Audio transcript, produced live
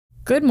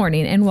Good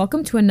morning and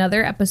welcome to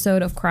another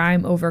episode of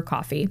Crime Over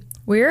Coffee.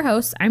 We're your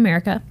hosts. I'm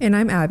Erica. And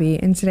I'm Abby.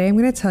 And today I'm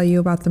going to tell you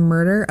about the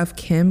murder of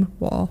Kim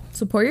Wall.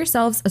 So pour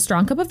yourselves a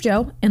strong cup of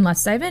joe and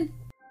let's dive in.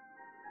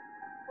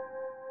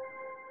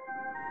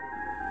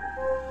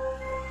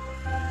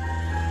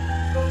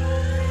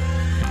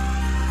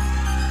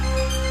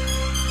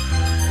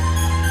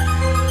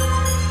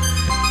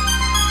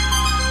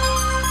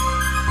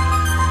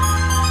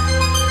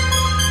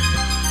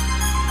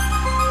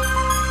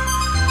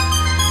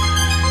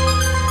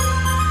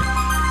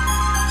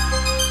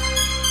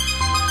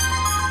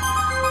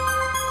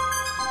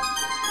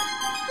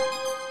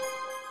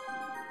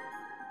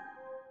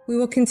 We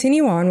will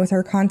continue on with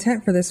our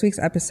content for this week's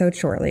episode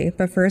shortly,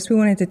 but first we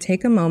wanted to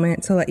take a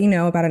moment to let you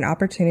know about an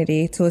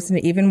opportunity to listen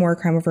to even more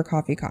Crime Over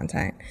Coffee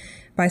content.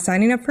 By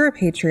signing up for a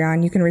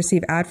Patreon, you can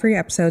receive ad-free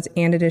episodes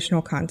and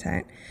additional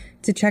content.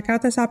 To check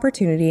out this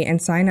opportunity and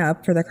sign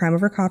up for the Crime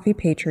Over Coffee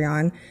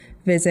Patreon,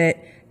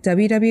 visit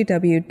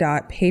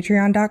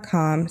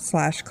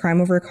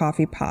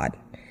www.patreon.com/crimeovercoffeepod.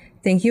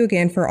 Thank you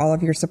again for all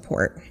of your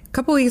support. A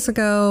couple weeks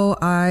ago,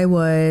 I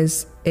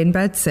was in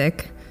bed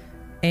sick.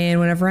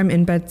 And whenever I'm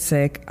in bed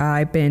sick,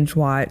 I binge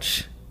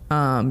watch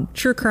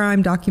true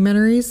crime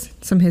documentaries,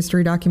 some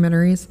history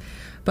documentaries.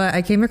 But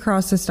I came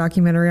across this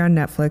documentary on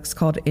Netflix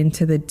called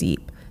Into the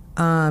Deep.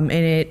 And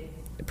it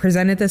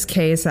presented this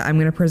case that I'm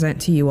going to present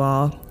to you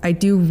all. I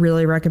do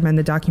really recommend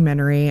the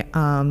documentary.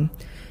 I'm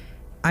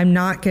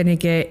not going to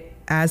get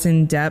as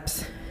in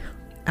depth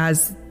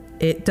as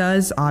it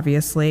does,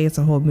 obviously. It's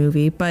a whole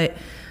movie. But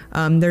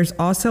there's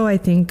also, I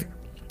think,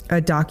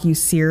 a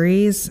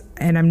docu-series,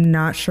 and I'm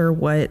not sure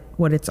what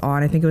it's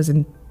on. I think it was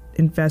an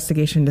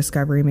Investigation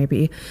Discovery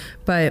maybe.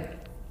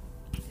 But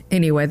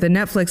anyway, the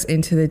Netflix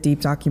Into the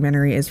Deep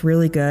documentary is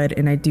really good,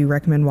 and I do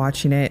recommend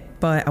watching it.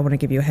 But I want to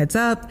give you a heads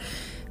up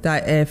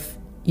that if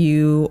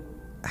you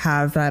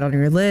have that on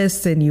your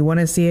list and you want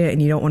to see it and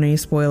you don't want any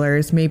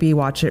spoilers, maybe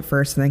watch it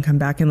first and then come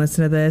back and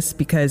listen to this,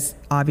 because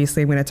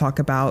obviously I'm going to talk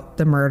about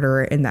the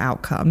murder and the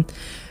outcome.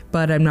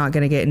 But I'm not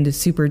going to get into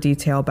super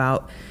detail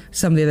about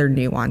some of the other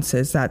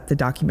nuances that the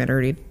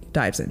documentary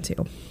dives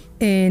into.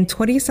 In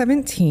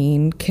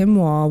 2017, Kim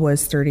Wall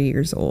was 30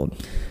 years old.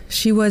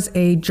 She was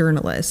a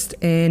journalist,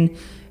 and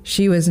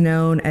she was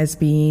known as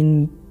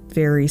being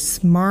very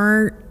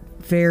smart,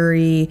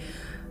 very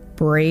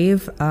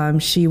brave.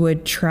 She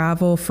would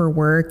travel for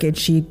work, and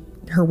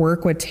her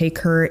work would take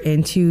her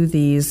into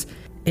these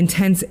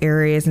intense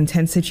areas,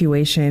 intense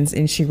situations,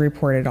 and she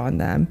reported on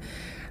them.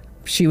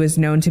 She was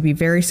known to be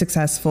very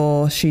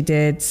successful. She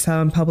did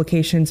some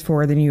publications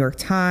for the New York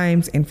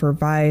Times and for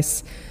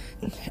Vice,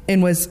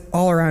 and was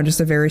all around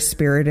just a very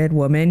spirited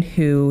woman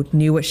who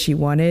knew what she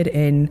wanted,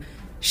 and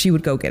she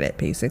would go get it,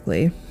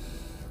 basically.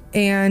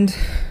 And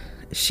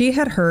she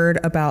had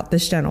heard about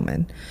this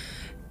gentleman,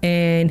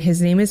 and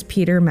his name is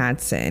Peter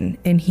Madsen,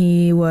 and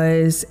he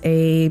was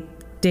a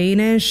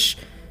Danish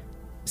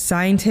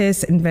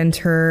scientist,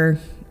 inventor.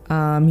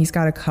 He's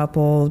got a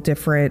couple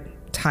different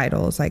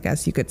titles, I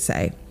guess you could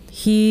say.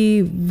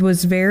 He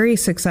was very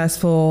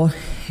successful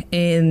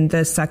in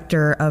the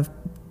sector of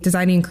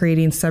designing and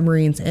creating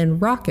submarines and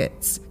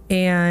rockets.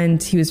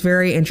 And he was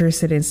very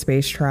interested in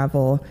space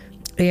travel.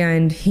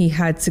 And he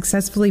had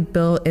successfully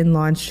built and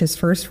launched his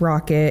first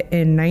rocket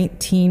in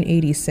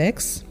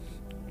 1986.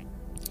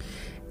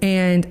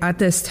 And at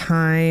this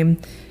time,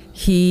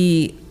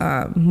 he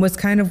was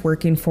kind of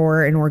working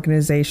for an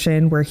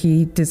organization where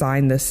he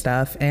designed this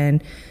stuff.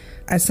 And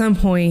at some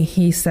point,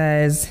 he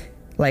says,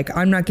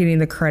 I'm not getting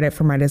the credit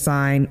for my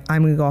design.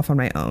 I'm going to go off on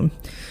my own.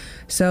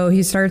 So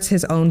he starts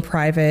his own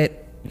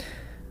private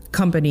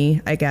company,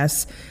 I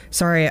guess.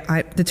 Sorry,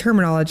 the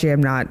terminology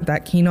I'm not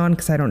that keen on,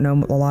 because I don't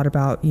know a lot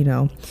about,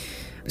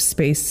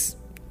 space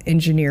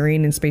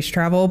engineering and space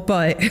travel.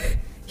 But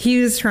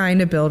he was trying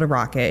to build a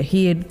rocket.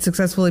 He had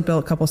successfully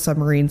built a couple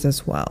submarines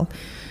as well.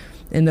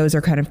 And those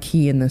are kind of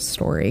key in this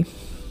story.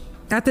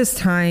 At this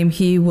time,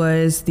 he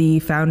was the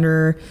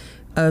founder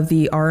of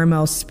the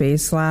RML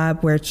Space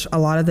Lab, which a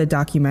lot of the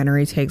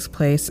documentary takes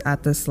place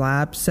at this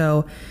lab.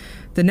 So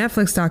the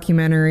Netflix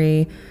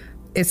documentary,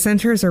 it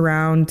centers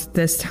around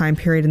this time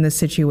period in this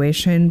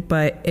situation,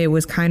 but it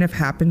was kind of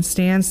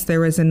happenstance.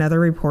 There was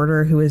another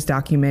reporter who was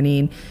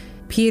documenting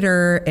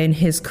Peter and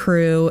his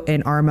crew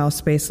in RML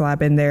Space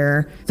Lab and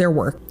their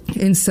work.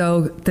 And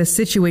so the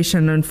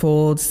situation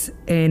unfolds,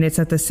 and it's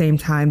at the same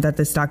time that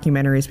this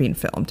documentary is being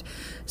filmed.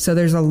 So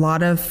there's a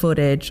lot of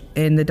footage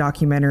in the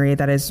documentary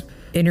that is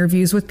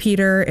interviews with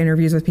Peter,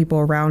 interviews with people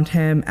around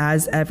him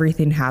as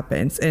everything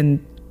happens.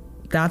 And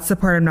that's the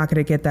part I'm not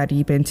going to get that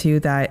deep into,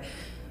 that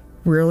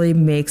really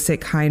makes it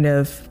kind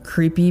of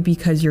creepy,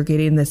 because you're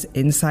getting this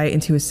insight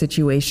into a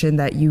situation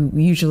that you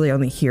usually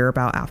only hear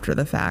about after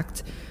the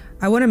fact.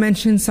 I want to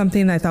mention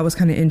something that I thought was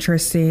kind of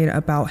interesting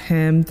about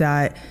him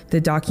that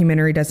the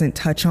documentary doesn't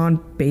touch on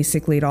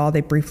basically at all. They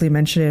briefly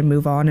mention it and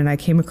move on, and I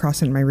came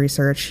across it in my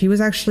research. He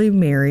was actually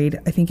married.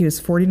 I think he was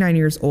 49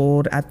 years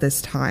old at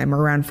this time,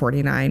 around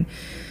 49.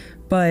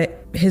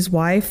 But his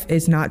wife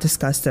is not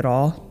discussed at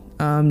all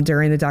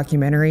during the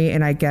documentary,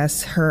 and I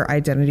guess her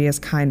identity is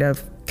kind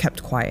of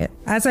kept quiet.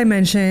 As I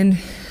mentioned,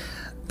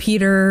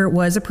 Peter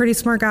was a pretty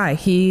smart guy.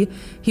 He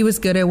was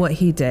good at what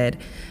he did.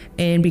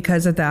 And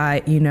because of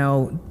that, you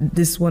know,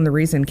 this is one of the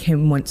reasons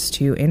Kim wants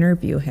to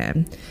interview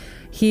him.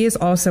 He is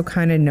also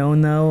kind of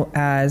known, though,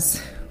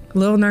 as a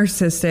little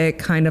narcissistic,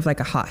 kind of like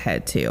a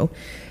hothead, too.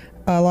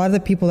 A lot of the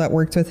people that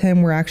worked with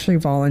him were actually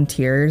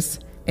volunteers.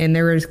 And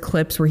there was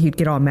clips where he'd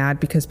get all mad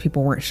because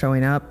people weren't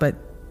showing up, but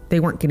they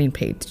weren't getting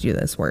paid to do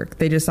this work.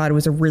 They just thought it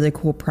was a really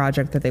cool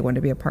project that they wanted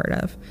to be a part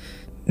of.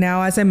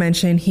 Now, as I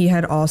mentioned, he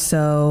had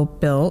also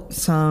built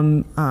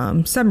some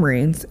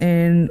submarines,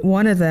 and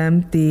one of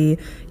them, the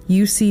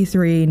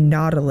UC-3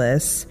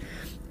 Nautilus,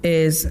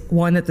 is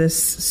one that this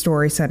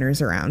story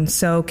centers around.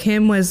 So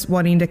Kim was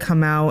wanting to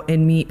come out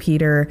and meet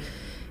Peter,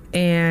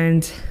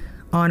 and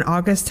on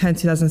August 10,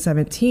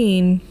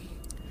 2017,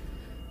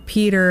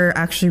 Peter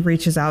actually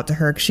reaches out to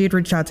her. She had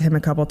reached out to him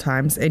a couple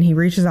times, and he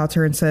reaches out to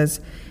her and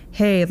says,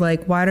 hey,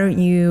 like, why don't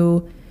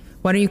you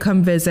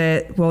come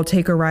visit? We'll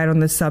take a ride on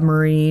the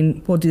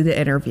submarine. We'll do the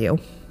interview.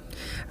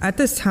 At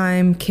this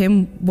time,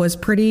 Kim was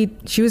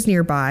she was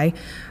nearby,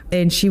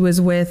 and she was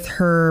with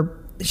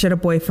she had a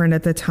boyfriend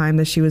at the time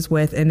that she was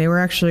with, and they were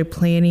actually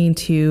planning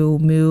to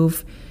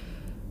move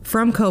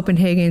from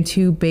Copenhagen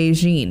to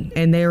Beijing,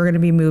 and they were going to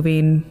be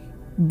moving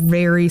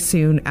very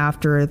soon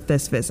after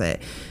this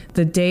visit.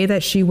 The day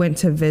that she went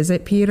to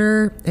visit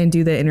Peter and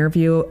do the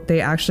interview,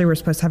 they actually were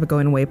supposed to have a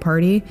going away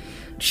party.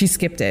 She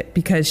skipped it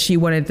because she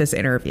wanted this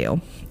interview.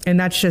 And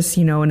that's just,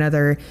 you know,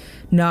 another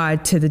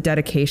nod to the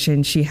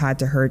dedication she had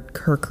to her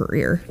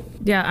career.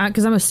 Yeah,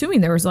 because I'm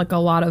assuming there was like a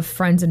lot of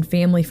friends and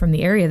family from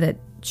the area that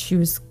she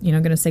was, you know,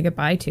 going to say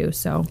goodbye to.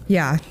 So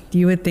yeah,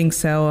 you would think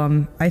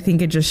so. I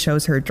think it just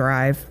shows her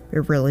drive.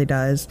 It really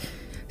does.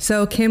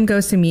 So Kim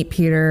goes to meet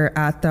Peter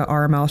at the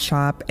RML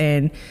shop,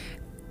 and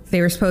they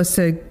were supposed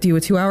to do a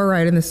 2-hour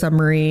ride in the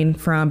submarine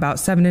from about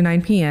 7 to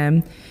 9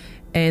 p.m.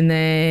 And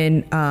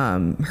then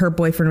her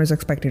boyfriend was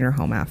expecting her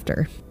home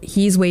after.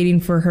 He's waiting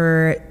for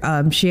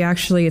her. She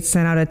actually had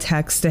sent out a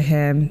text to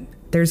him.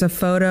 There's a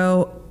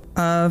photo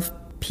of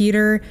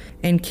Peter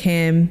and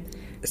Kim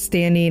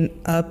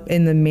standing up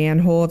in the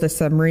manhole of the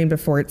submarine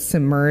before it's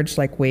submerged,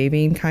 like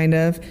waving kind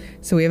of.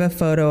 So we have a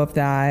photo of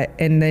that.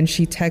 And then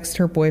she texted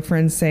her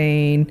boyfriend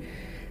saying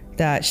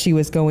that she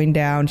was going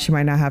down. She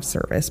might not have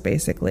service,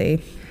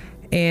 basically.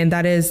 And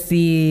that is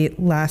the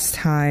last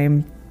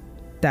time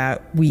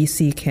that we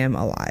see Kim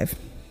alive.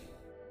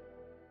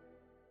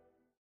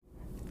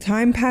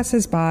 Time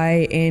passes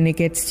by and it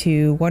gets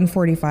to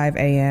 1:45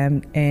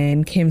 a.m.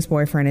 and Kim's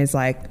boyfriend is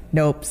like,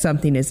 nope,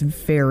 something is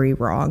very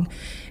wrong.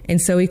 And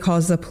so he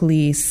calls the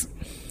police.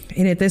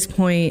 And at this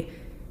point,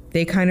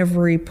 they kind of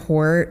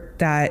report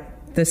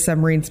that the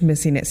submarine's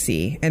missing at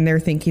sea. And they're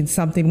thinking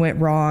something went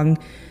wrong.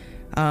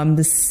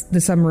 The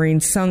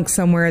submarine sunk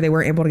somewhere. They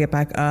weren't able to get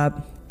back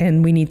up.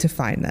 And we need to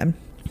find them.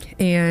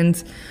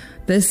 And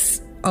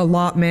this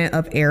allotment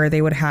of air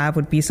they would have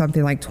would be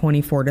something like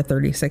 24 to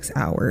 36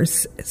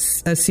 hours,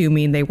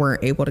 assuming they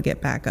weren't able to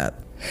get back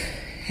up.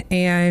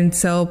 And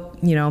so,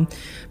 you know,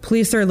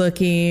 police are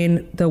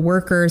looking. The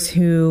workers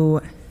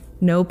who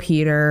know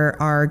Peter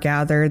are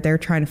gathered. They're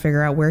trying to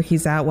figure out where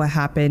he's at, what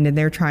happened, and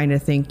they're trying to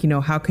think, you know,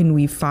 how can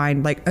we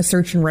find like a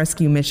search and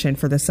rescue mission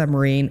for the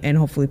submarine, and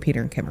hopefully Peter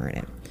and Kim are in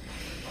it.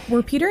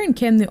 Were Peter and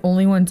Kim the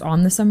only ones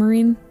on the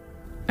submarine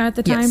at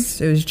the time?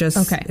 Yes, it was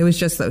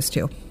just those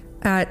two.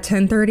 At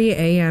 10:30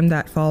 a.m.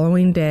 that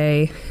following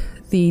day,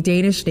 the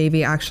Danish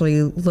Navy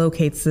actually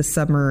locates the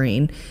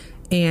submarine,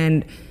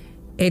 and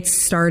it's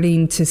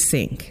starting to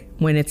sink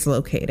when it's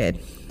located.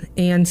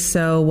 And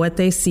so what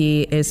they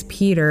see is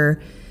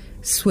Peter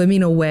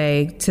swimming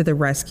away to the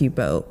rescue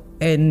boat,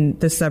 and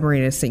the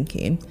submarine is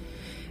sinking.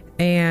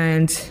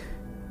 And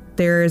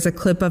there is a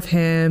clip of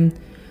him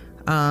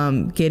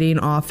getting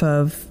off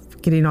of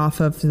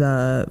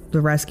the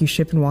rescue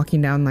ship and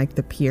walking down like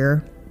the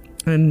pier.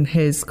 And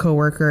his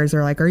coworkers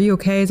are like, "Are you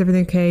okay? Is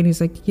everything okay?" And he's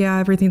like, "Yeah,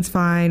 everything's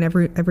fine.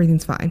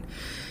 Everything's fine." And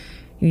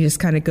he just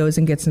kind of goes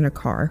and gets in a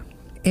car.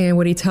 And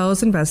what he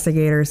tells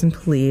investigators and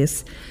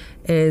police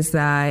is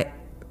that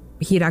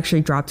he'd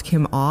actually dropped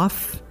Kim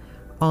off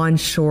on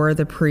shore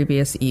the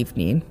previous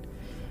evening.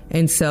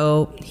 And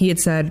so he had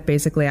said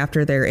basically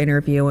after their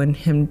interview and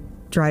him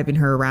driving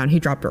her around, he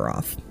dropped her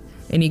off.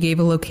 And he gave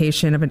a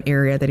location of an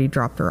area that he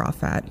dropped her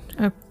off at.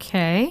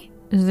 Okay.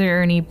 Is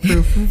there any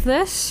proof of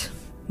this?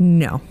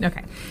 No.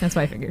 Okay. That's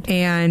what I figured.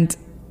 And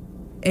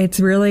it's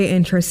really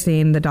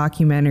interesting, the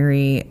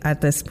documentary at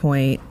this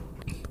point.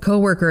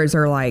 Coworkers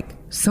are like,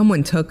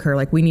 someone took her,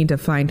 like, we need to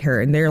find her.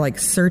 And they're like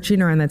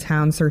searching around the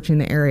town, searching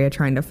the area,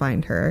 trying to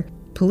find her.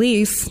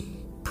 Police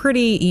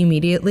pretty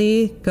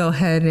immediately go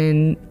ahead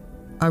and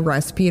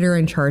arrest Peter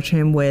and charge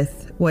him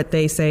with what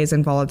they say is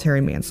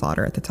involuntary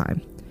manslaughter at the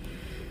time.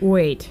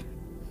 Wait.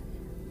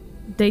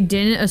 They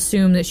didn't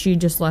assume that she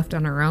just left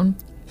on her own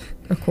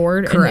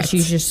accord? Correct. And that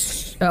she's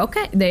just...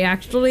 Okay.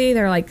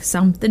 They're like,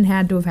 something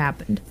had to have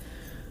happened.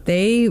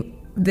 They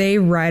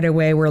right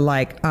away were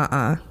like,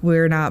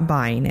 we're not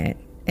buying it.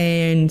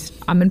 And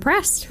I'm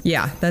impressed.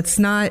 yeah, that's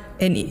not,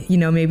 and you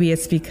know, maybe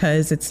it's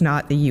because it's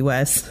not the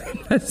US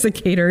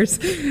investigators,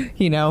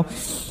 you know,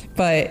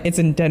 but it's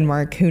in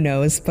Denmark, who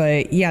knows.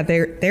 But yeah,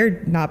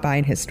 they're not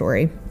buying his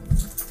story.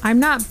 I'm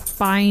not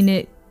buying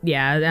it.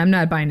 Yeah, I'm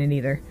not buying it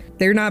either.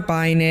 They're not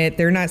buying it.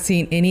 They're not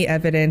seeing any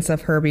evidence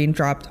of her being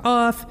dropped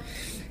off.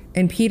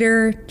 And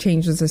Peter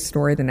changes his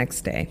story the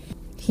next day.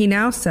 He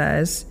now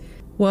says,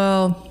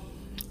 well,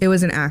 it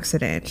was an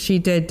accident. She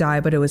did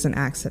die, but it was an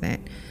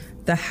accident.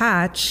 The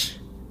hatch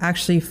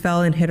actually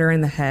fell and hit her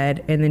in the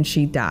head, and then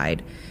she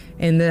died.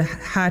 And the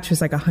hatch was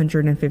like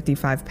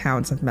 155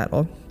 pounds of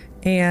metal.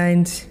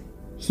 And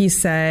he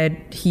said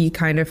he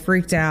kind of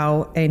freaked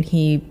out and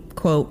he,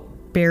 quote,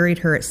 buried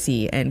her at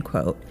sea, end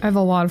quote. I have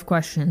a lot of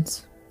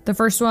questions. The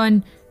first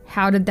one,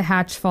 how did the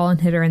hatch fall and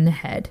hit her in the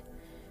head?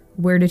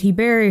 Where did he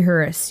bury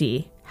her at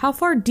sea? How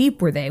far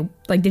deep were they?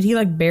 Like, did he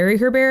like bury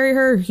her?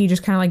 Or he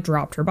just kind of like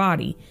dropped her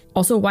body?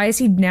 Also, why is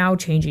he now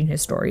changing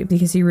his story?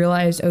 Because he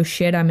realized, oh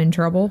shit, I'm in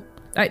trouble.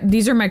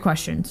 These are my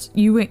questions.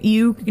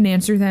 You can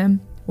answer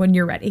them when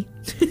you're ready.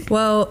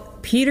 Well,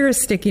 Peter is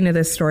sticking to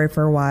this story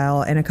for a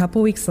while, and a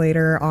couple weeks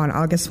later, on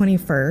August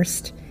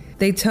 21st,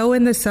 they tow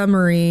in the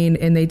submarine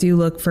and they do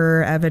look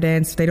for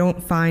evidence. They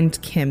don't find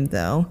Kim,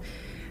 though.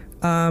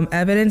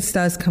 Evidence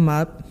does come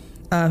up.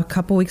 A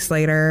couple weeks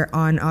later,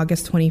 on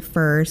August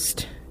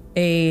 21st,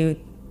 a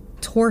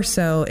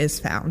torso is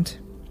found.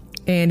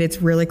 And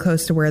it's really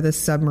close to where the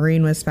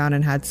submarine was found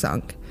and had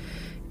sunk.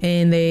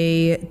 And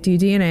they do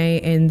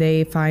DNA and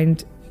they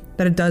find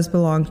that it does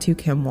belong to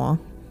Kim Wall.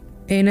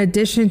 In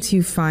addition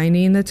to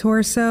finding the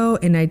torso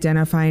and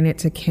identifying it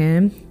to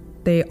Kim,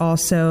 they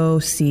also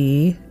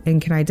see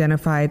and can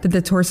identify that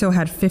the torso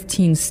had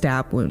 15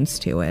 stab wounds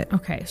to it.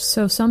 Okay,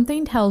 so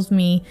something tells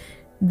me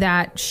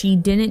that she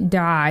didn't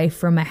die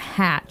from a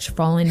hatch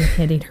falling and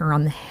hitting her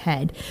on the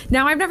head.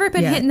 Now, I've never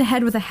been hit in the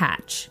head with a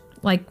hatch,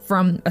 like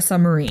from a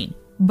submarine,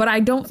 but I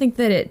don't think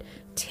that it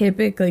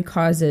typically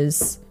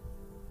causes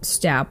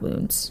stab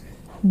wounds.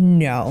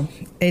 No,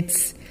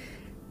 it's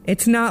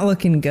not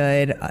looking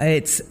good.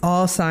 It's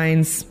all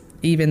signs,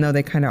 even though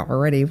they kind of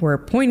already were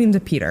pointing to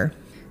Peter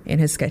and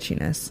his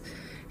sketchiness.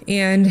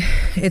 And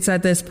it's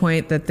at this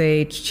point that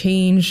they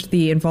changed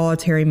the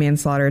involuntary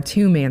manslaughter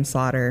to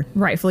manslaughter.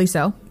 Rightfully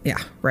so. Yeah,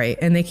 right.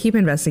 And they keep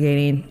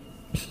investigating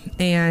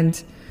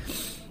and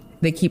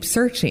they keep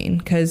searching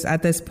because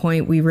at this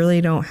point we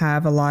really don't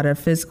have a lot of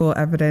physical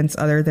evidence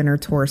other than her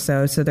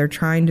torso. So they're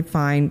trying to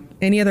find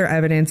any other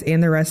evidence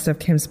and the rest of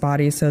Kim's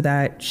body so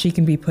that she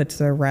can be put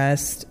to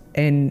rest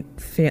and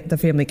the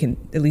family can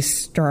at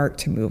least start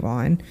to move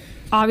on.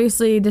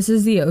 Obviously, this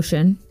is the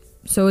ocean.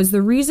 So is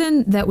the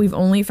reason that we've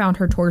only found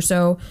her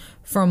torso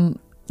from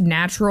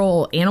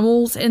natural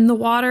animals in the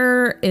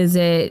water, is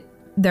it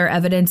there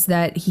evidence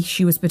that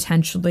she was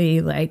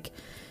potentially like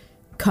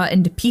cut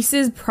into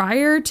pieces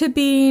prior to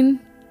being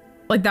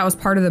like that was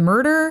part of the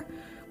murder?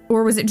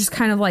 Or was it just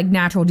kind of like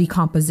natural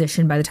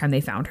decomposition by the time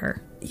they found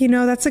her? You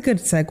know, that's a good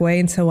segue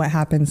into what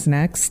happens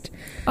next.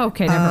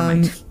 Okay, never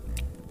mind.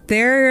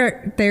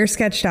 They're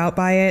sketched out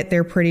by it.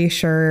 They're pretty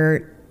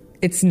sure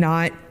it's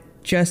not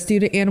just due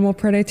to animal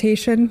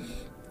predation.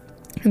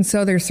 And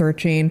so they're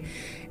searching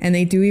and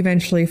they do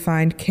eventually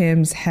find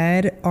Kim's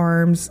head,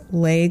 arms,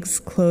 legs,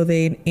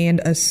 clothing, and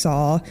a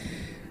saw.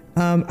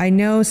 I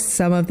know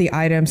some of the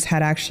items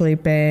had actually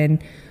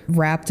been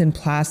wrapped in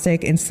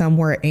plastic and some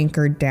were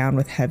anchored down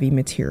with heavy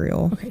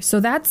material. Okay, so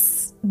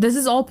this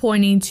is all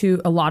pointing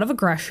to a lot of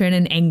aggression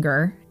and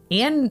anger.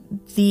 And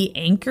the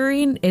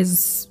anchoring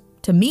is,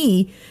 to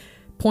me,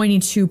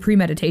 pointing to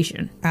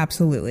premeditation.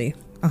 Absolutely.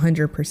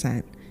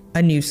 100%.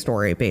 A new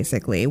story,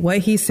 basically. What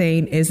he's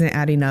saying isn't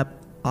adding up,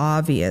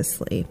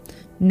 obviously.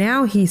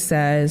 Now he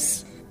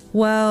says,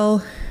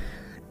 well,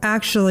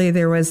 actually,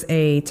 there was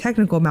a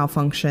technical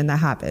malfunction that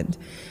happened.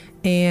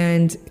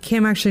 And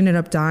Kim actually ended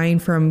up dying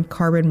from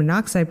carbon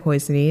monoxide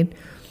poisoning.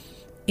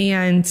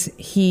 And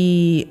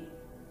he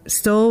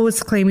still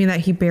was claiming that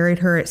he buried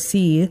her at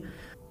sea.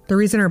 The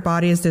reason her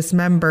body is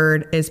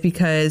dismembered is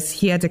because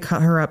he had to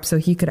cut her up so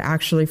he could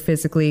actually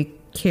physically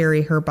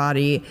carry her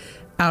body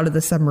out of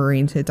the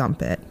submarine to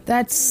dump it.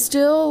 That's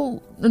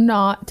still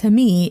not, to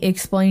me,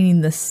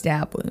 explaining the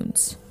stab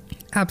wounds.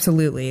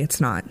 Absolutely, it's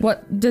not.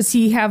 What, does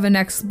he have an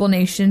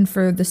explanation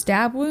for the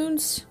stab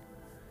wounds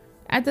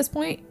at this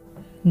point?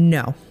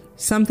 No.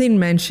 Something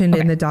mentioned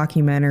in the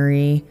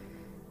documentary.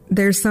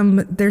 There's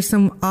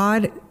some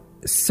odd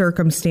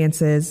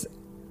circumstances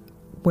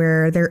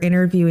where they're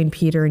interviewing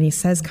Peter and he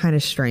says kind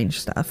of strange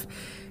stuff.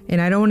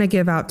 And I don't want to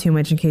give out too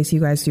much in case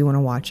you guys do want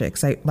to watch it.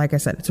 Because like I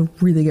said, it's a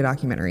really good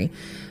documentary.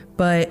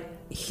 But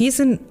he's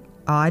an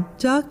odd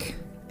duck.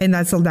 And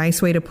that's a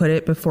nice way to put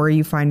it before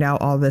you find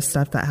out all this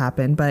stuff that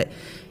happened. But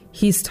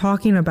he's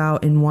talking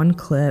about in one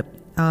clip,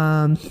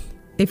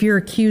 if you're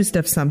accused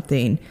of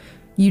something,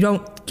 you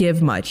don't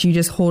give much. You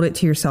just hold it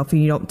to yourself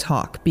and you don't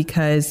talk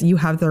because you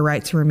have the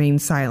right to remain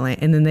silent.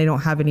 And then they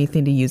don't have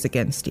anything to use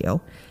against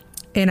you.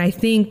 And I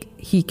think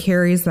he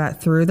carries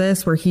that through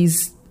this where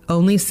he's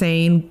only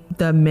saying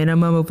the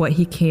minimum of what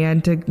he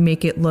can to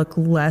make it look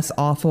less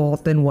awful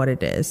than what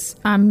it is.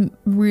 I'm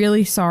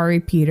really sorry,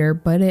 Peter,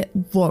 but it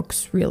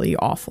looks really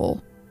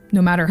awful.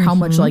 No matter how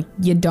much like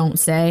you don't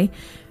say,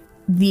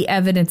 the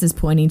evidence is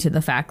pointing to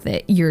the fact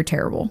that you're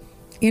terrible.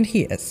 And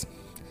he is.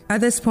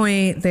 At this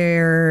point,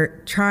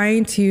 they're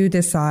trying to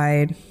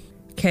decide,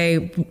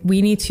 okay,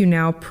 we need to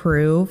now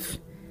prove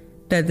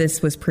that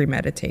this was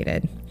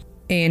premeditated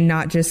and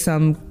not just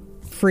some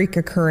freak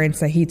occurrence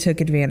that he took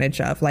advantage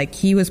of. Like,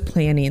 he was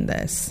planning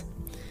this.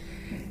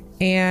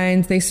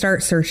 And they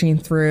start searching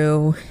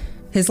through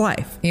his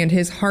life and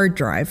his hard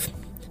drive.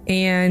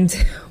 And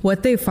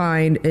what they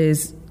find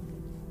is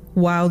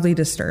wildly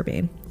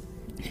disturbing.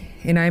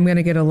 And I'm going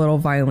to get a little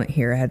violent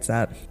here, heads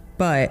up.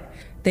 But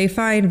they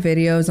find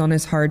videos on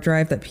his hard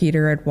drive that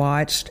Peter had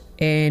watched,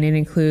 and it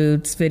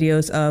includes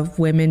videos of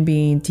women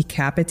being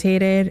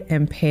decapitated,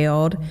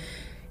 impaled,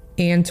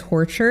 and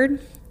tortured.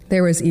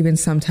 There was even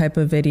some type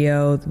of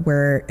video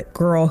where a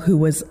girl who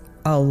was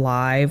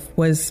alive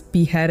was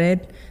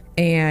beheaded,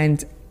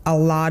 and a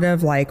lot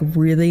of like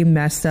really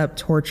messed up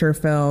torture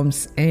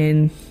films.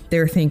 And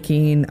they're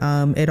thinking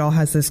it all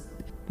has this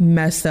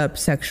messed up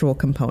sexual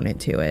component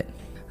to it.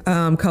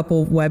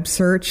 Couple web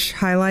search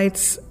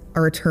highlights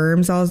or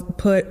terms I'll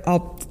put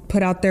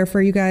out there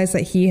for you guys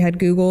that he had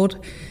Googled: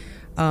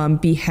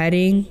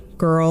 beheading,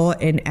 girl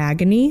in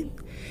agony.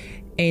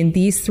 And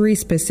these three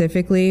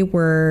specifically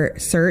were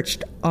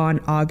searched on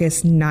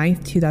August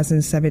 9th,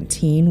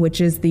 2017, which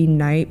is the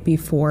night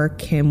before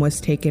Kim was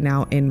taken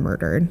out and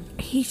murdered.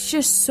 He's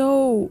just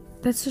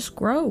that's just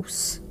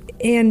gross.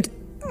 And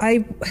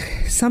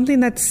something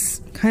that's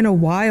kind of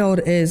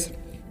wild is,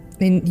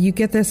 and you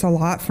get this a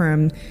lot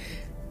from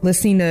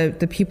listening to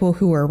the people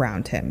who were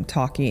around him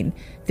talking,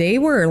 they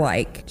were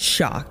like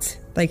shocked.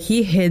 Like,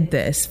 he hid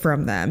this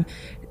from them.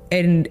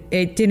 And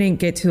it didn't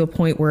get to a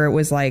point where it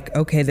was like,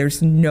 okay,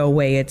 there's no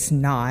way it's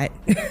not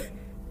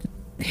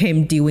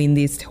him doing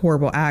these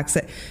horrible acts.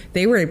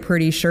 They were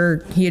pretty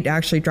sure he had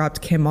actually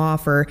dropped Kim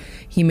off, or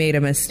he made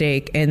a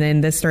mistake. And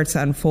then this starts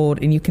to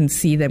unfold, and you can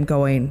see them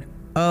going,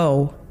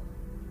 oh,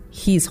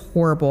 he's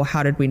horrible.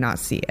 How did we not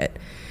see it?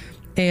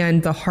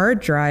 And the hard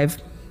drive,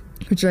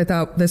 which I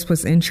thought this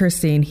was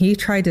interesting, he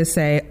tried to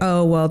say,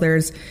 oh, well,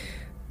 there's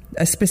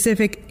a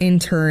specific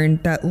intern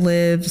that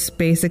lives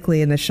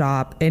basically in the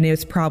shop, and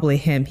it's probably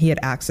him. He had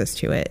access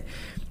to it.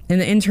 And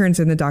the intern's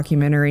in the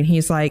documentary, and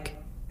he's like,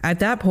 at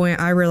that point,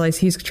 I realized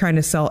he's trying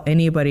to sell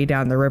anybody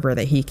down the river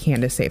that he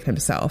can to save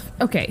himself.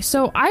 Okay,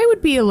 so I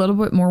would be a little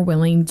bit more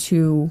willing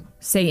to,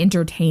 say,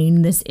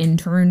 entertain this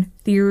intern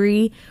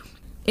theory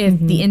if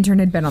the intern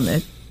had been on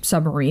the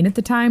submarine at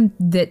the time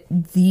that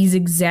these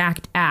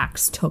exact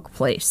acts took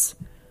place.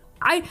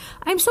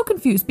 I'm so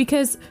confused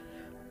because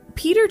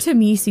Peter, to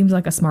me, seems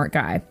like a smart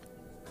guy.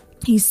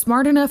 He's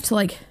smart enough to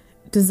like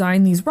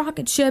design these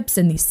rocket ships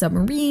and these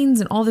submarines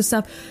and all this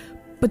stuff.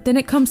 But then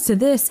it comes to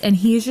this, and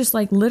he is just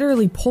like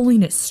literally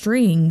pulling at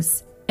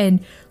strings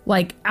and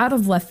like out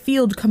of left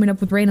field coming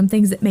up with random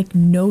things that make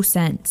no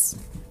sense.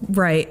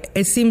 Right.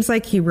 It seems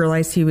like he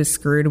realized he was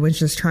screwed and was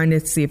just trying to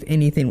see if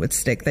anything would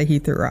stick that he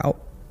threw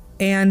out.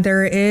 And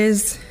there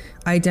is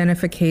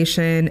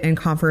identification and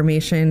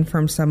confirmation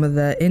from some of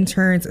the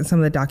interns and some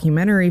of the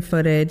documentary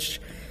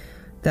footage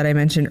that I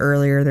mentioned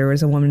earlier. There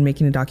was a woman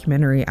making a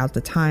documentary at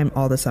the time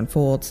all this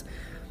unfolds.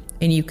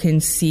 And you can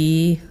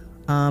see,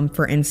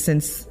 for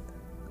instance,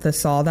 the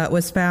saw that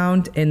was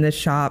found in the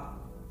shop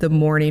the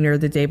morning or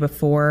the day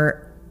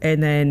before,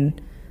 and then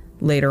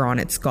later on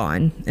it's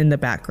gone in the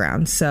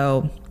background.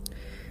 So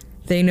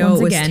they know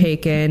it was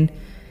taken.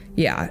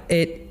 Yeah,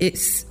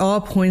 it's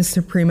all points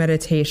to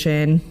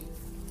premeditation.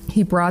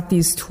 He brought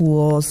these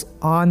tools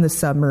on the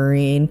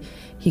submarine.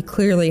 He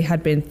clearly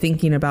had been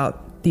thinking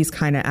about these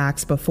kind of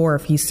acts before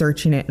if he's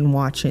searching it and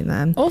watching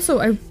them. Also,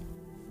 I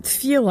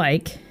feel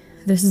like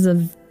this is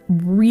a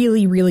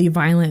really, really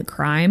violent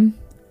crime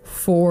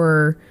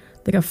for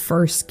like a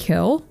first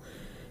kill.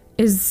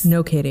 Is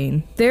no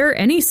kidding. There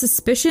any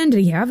suspicion?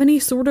 Did he have any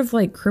sort of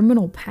like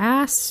criminal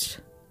past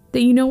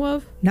that you know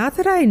of? Not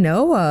that I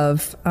know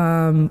of,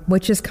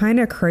 which is kind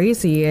of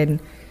crazy, and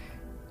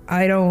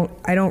I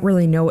don't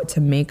really know what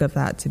to make of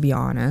that, to be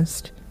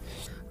honest.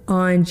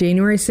 On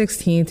January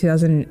 16,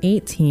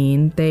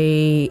 2018,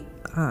 they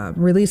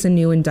released a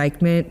new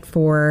indictment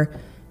for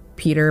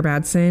Peter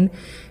Madsen,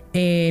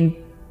 and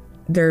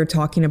they're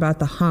talking about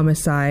the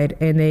homicide,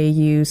 and they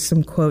use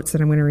some quotes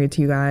that I'm going to read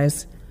to you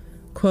guys.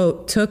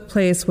 Quote, took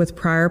place with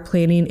prior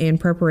planning and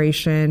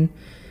preparation,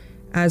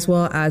 as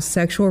well as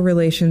sexual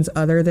relations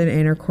other than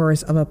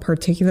intercourse of a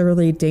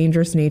particularly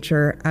dangerous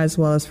nature, as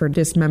well as for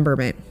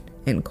dismemberment,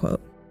 end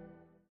quote.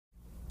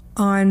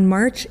 On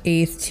March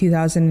 8th,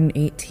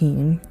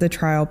 2018, the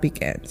trial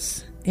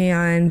begins,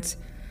 and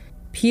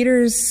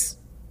Peter's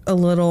a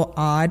little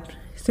odd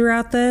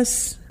throughout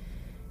this.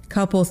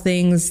 Couple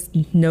things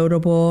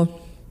notable.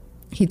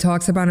 He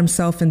talks about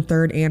himself in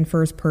third and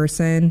first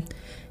person.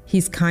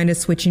 He's kind of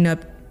switching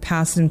up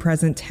past and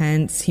present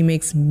tense. He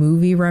makes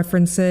movie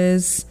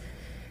references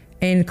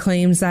and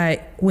claims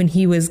that when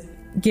he was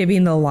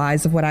giving the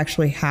lies of what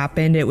actually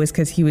happened, it was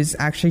because he was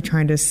actually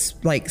trying to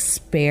like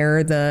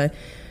spare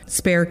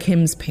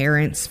Kim's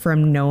parents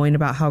from knowing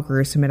about how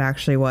gruesome it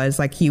actually was.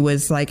 Like he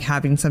was like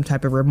having some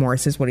type of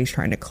remorse is what he's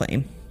trying to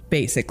claim,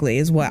 basically,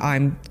 is what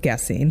I'm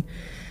guessing.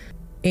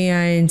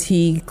 And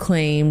he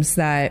claims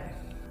that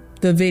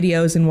the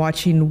videos and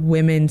watching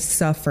women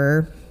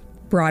suffer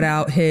brought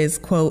out his,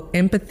 quote,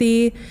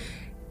 empathy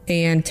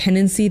and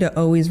tendency to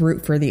always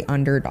root for the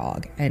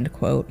underdog, end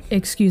quote.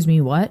 Excuse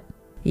me, what?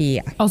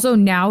 Yeah. Also,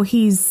 now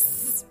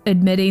he's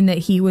admitting that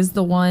he was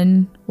the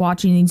one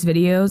watching these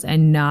videos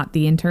and not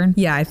the intern?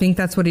 Yeah, I think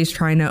that's what he's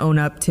trying to own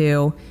up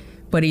to.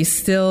 But he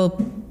still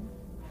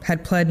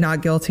had pled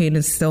not guilty and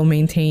is still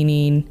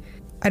maintaining,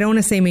 I don't want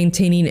to say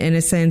maintaining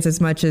innocence as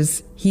much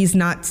as he's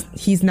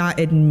not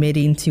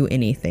admitting to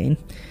anything.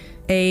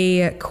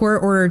 A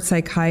court-ordered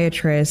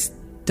psychiatrist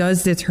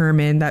does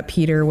determine that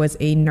Peter was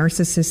a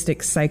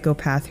narcissistic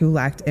psychopath who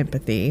lacked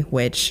empathy,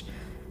 which,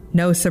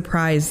 no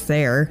surprise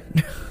there.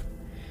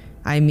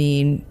 I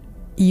mean,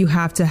 you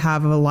have to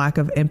have a lack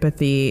of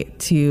empathy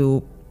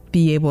to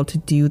be able to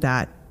do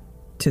that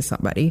to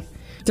somebody.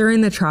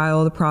 During the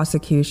trial, the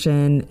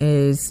prosecution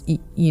is,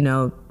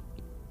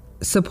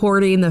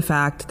 supporting the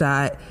fact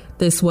that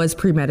this was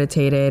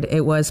premeditated,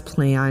 it was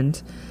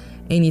planned,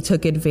 and he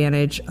took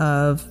advantage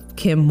of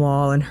Kim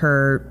Wall and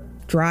her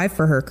drive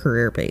for her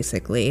career,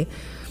 basically,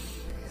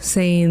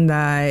 saying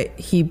that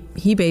he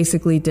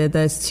basically did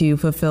this to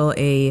fulfill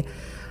a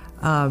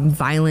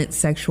violent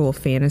sexual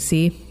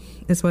fantasy,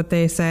 is what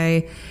they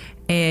say.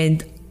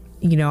 And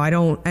I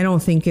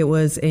don't think it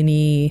was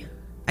any,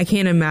 I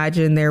can't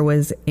imagine there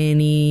was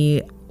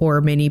any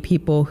or many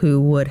people who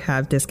would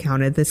have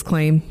discounted this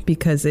claim,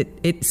 because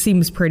it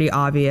seems pretty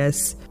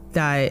obvious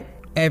that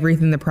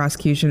everything the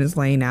prosecution is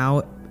laying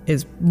out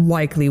is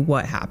likely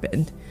what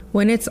happened.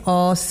 When it's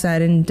all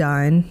said and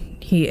done,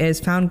 he is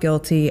found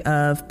guilty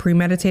of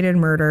premeditated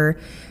murder,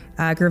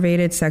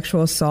 aggravated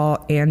sexual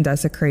assault, and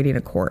desecrating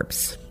a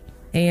corpse.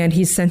 And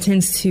he's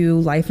sentenced to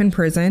life in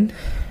prison,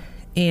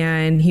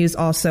 and he was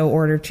also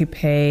ordered to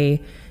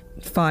pay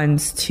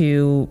funds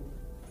to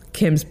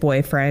Kim's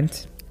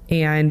boyfriend,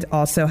 and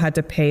also had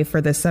to pay for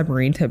the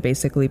submarine to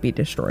basically be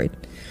destroyed.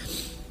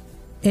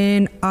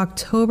 In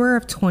October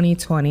of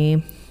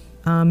 2020,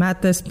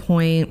 at this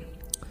point,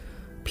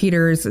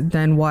 Peter's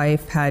then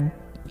wife had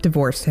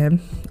divorced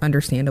him,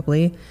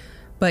 understandably,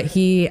 but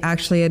he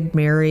actually had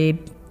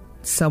married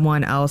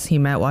someone else he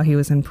met while he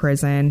was in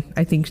prison,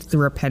 I think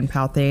through a pen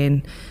pal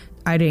thing.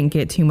 I didn't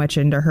get too much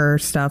into her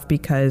stuff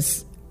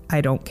because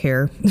I don't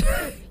care.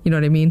 You know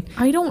what I mean?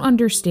 I don't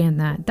understand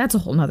that. That's a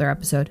whole nother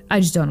episode. I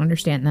just don't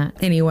understand that.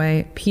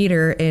 Anyway,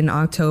 Peter in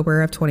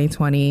October of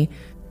 2020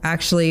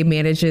 actually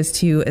manages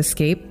to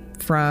escape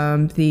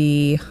from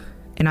the,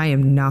 and I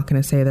am not going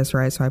to say this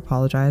right, so I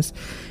apologize,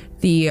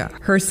 the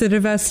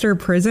Herstedvester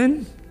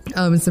prison.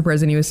 It's the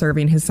prison he was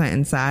serving his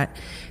sentence at,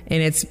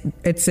 and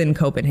it's in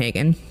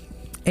Copenhagen.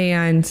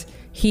 And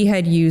he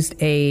had used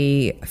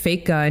a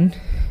fake gun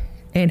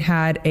and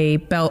had a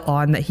belt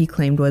on that he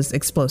claimed was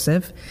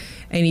explosive.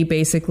 And he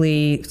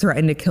basically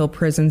threatened to kill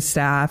prison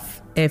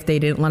staff if they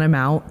didn't let him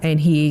out. And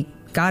he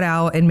got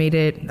out and made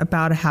it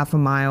about a half a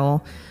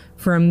mile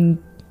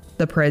from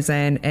the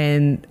prison,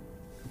 and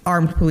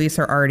armed police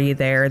are already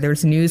there.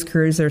 There's news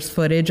crews, there's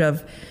footage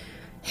of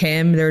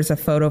him. There's a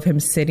photo of him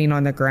sitting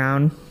on the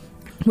ground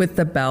with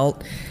the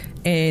belt,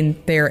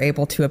 and they're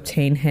able to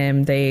obtain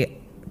him. They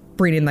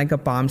bring in like a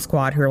bomb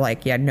squad who are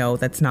like, yeah, no,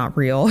 that's not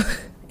real.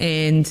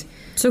 And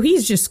so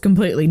he's just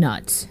completely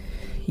nuts.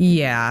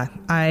 Yeah,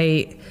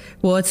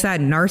 it's that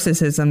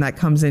narcissism that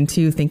comes in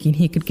too, thinking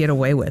he could get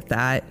away with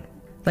that.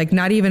 Like,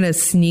 not even a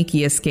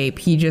sneaky escape.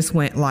 He just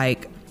went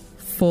like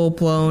full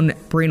blown,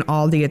 bring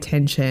all the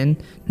attention.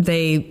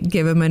 They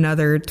give him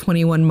another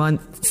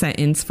 21-month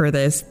sentence for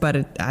this,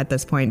 but at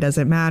this point it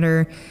doesn't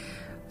matter.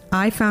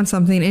 I found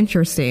something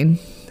interesting.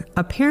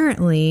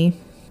 Apparently,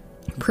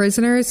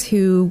 prisoners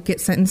who get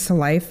sentenced to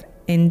life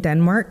in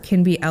Denmark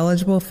can be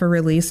eligible for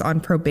release on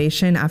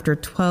probation after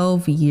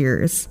 12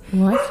 years.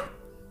 What?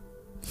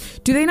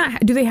 Do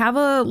they have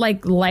a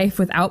like life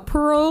without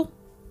parole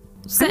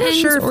sentence?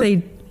 I'm not sure if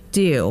they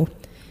do.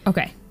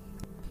 Okay.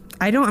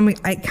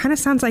 It kind of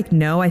sounds like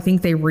no. I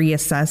think they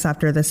reassess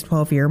after this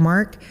 12-year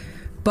mark,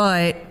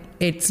 but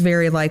it's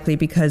very likely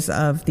because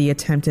of the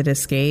attempted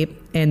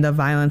escape and the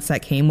violence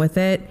that came with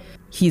it.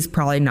 He's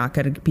probably not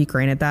going to be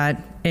granted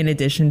that, in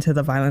addition to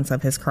the violence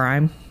of his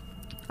crime.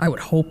 I would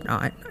hope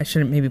not. I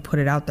shouldn't maybe put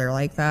it out there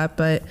like that,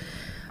 but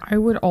I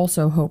would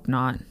also hope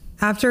not.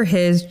 After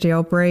his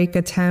jailbreak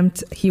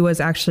attempt, he was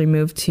actually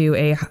moved to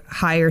a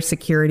higher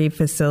security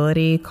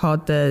facility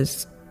called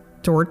the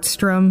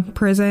Stortstrom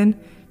prison.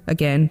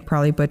 Again,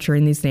 probably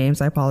butchering these names.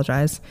 I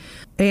apologize.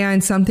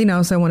 And something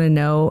else I want to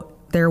note,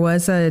 there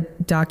was a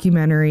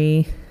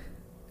documentary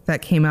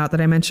that came out that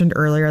I mentioned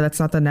earlier. That's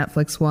not the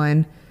Netflix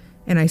one.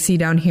 And I see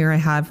down here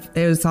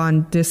it was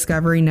on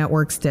Discovery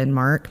Networks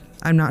Denmark.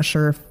 I'm not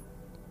sure if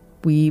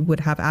we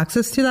would have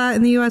access to that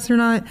in the US or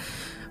not.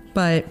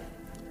 But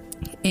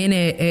in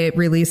it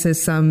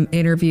releases some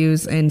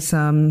interviews and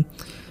some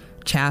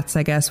chats,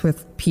 I guess,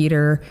 with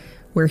Peter,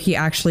 where he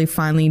actually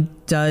finally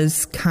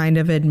does kind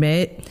of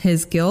admit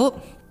his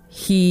guilt.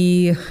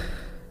 He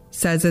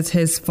says it's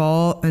his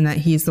fault and that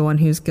he's the one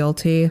who's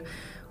guilty,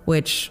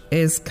 which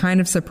is kind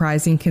of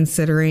surprising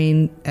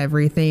considering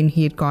everything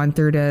he'd gone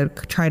through to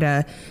try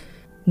to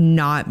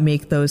not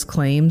make those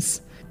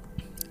claims.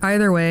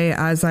 Either way,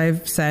 as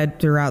I've said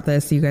throughout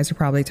this, you guys are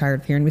probably tired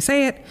of hearing me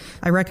say it.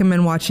 I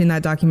recommend watching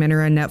that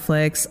documentary on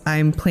Netflix.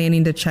 I'm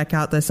planning to check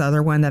out this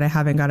other one that I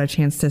haven't got a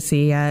chance to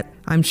see yet.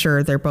 I'm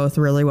sure they're both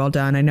really well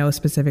done. I know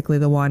specifically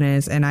the one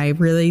is, and I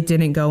really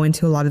didn't go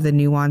into a lot of the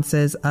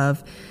nuances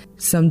of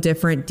some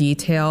different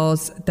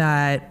details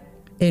that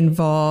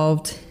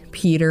involved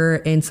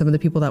Peter and some of the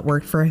people that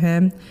worked for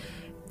him.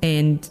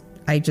 And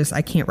I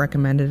can't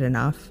recommend it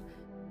enough.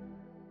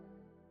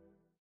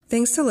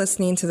 Thanks to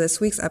listening to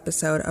this week's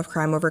episode of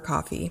Crime Over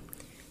Coffee.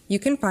 You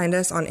can find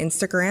us on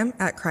Instagram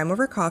at Crime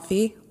Over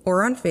Coffee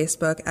or on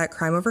Facebook at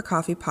Crime Over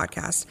Coffee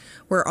Podcast,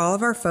 where all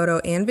of our photo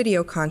and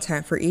video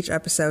content for each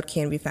episode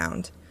can be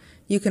found.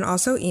 You can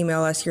also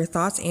email us your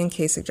thoughts and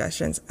case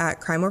suggestions at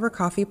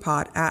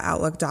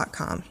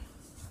crimeovercoffeepod@outlook.com.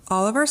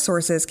 All of our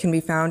sources can be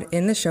found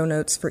in the show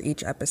notes for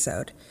each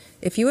episode.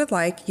 If you would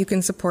like, you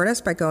can support us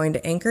by going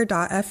to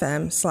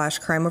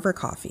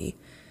anchor.fm/crimeovercoffee.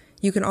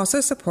 You can also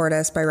support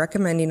us by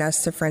recommending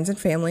us to friends and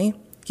family,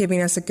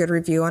 giving us a good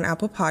review on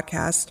Apple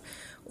Podcast,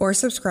 or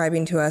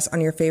subscribing to us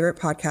on your favorite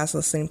podcast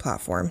listening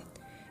platform.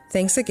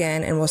 Thanks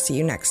again, and we'll see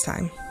you next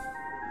time.